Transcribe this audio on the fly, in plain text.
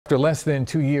After less than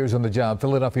 2 years on the job,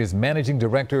 Philadelphia's managing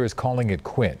director is calling it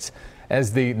quits.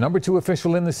 As the #2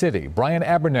 official in the city, Brian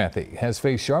Abernathy has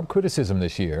faced sharp criticism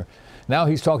this year. Now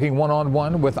he's talking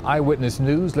one-on-one with Eyewitness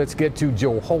News. Let's get to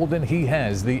Joe Holden. He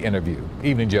has the interview.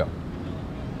 Evening, Joe.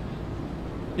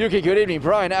 Yuki, good evening.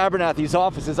 Brian Abernathy's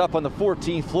office is up on the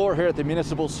 14th floor here at the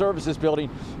Municipal Services Building,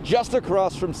 just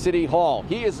across from City Hall.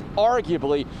 He is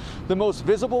arguably the most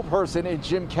visible person in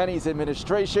Jim Kenney's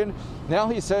administration. Now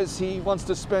he says he wants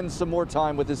to spend some more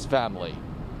time with his family.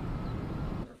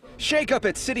 Shake up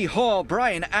at City Hall.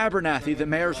 Brian Abernathy, the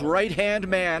mayor's right-hand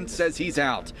man, says he's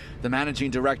out. The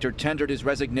managing director tendered his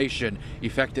resignation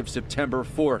effective September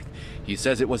 4th. He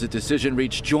says it was a decision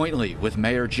reached jointly with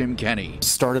Mayor Jim Kenney.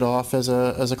 Started off as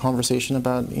a conversation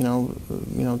about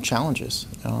challenges.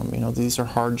 These are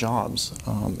hard jobs,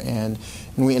 and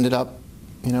we ended up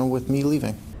with me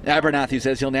leaving. Abernathy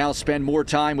says he'll now spend more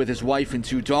time with his wife and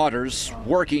 2 daughters.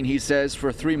 Working, he says,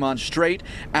 for 3 months straight.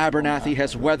 Abernathy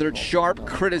has weathered sharp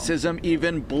criticism,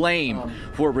 even blame,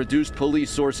 for reduced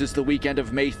police sources the weekend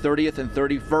of May 30th and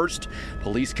 31st.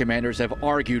 Police commanders have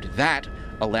argued that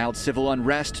allowed civil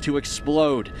unrest to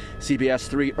explode. CBS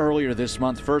 3 earlier this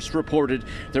month first reported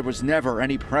there was never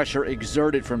any pressure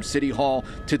exerted from City Hall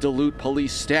to dilute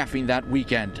police staffing that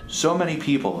weekend. So many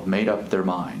people have made up their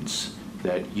minds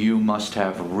that you must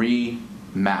have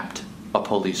remapped a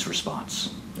police response.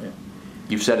 Yeah.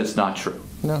 You've said it's not true.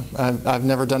 No, I've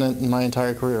never done it in my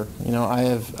entire career. I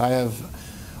have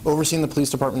overseen the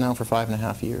police department now for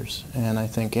 5.5 years, and I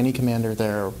think any commander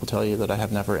there will tell you that I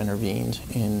have never intervened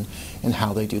in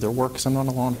how they do their work, because I'm not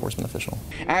a law enforcement official.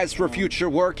 As for future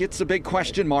work, it's a big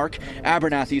question mark.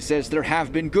 Abernathy says there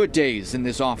have been good days in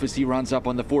this office he runs up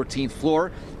on the 14th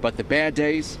floor, but the bad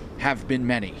days have been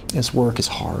many. This work is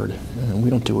hard, and we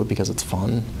don't do it because it's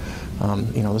fun.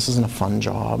 This isn't a fun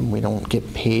job. We don't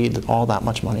get paid all that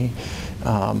much money.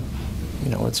 You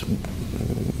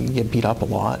get beat up a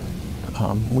lot.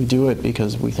 We do it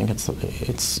because we think it's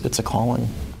a calling.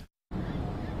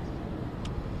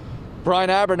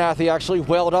 Brian Abernathy actually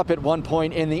welled up at one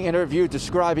point in the interview,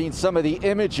 describing some of the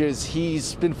images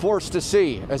he's been forced to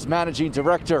see as managing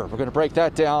director. We're going to break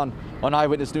that down on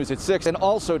Eyewitness News at 6, and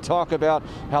also talk about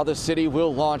how the city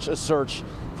will launch a search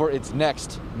for its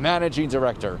next managing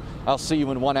director. I'll see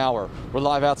you in 1 hour. We're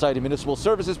live outside the Municipal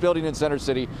Services Building in Center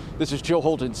City. This is Joe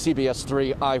Holden, CBS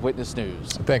 3 Eyewitness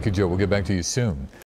News. Thank you, Joe. We'll get back to you soon.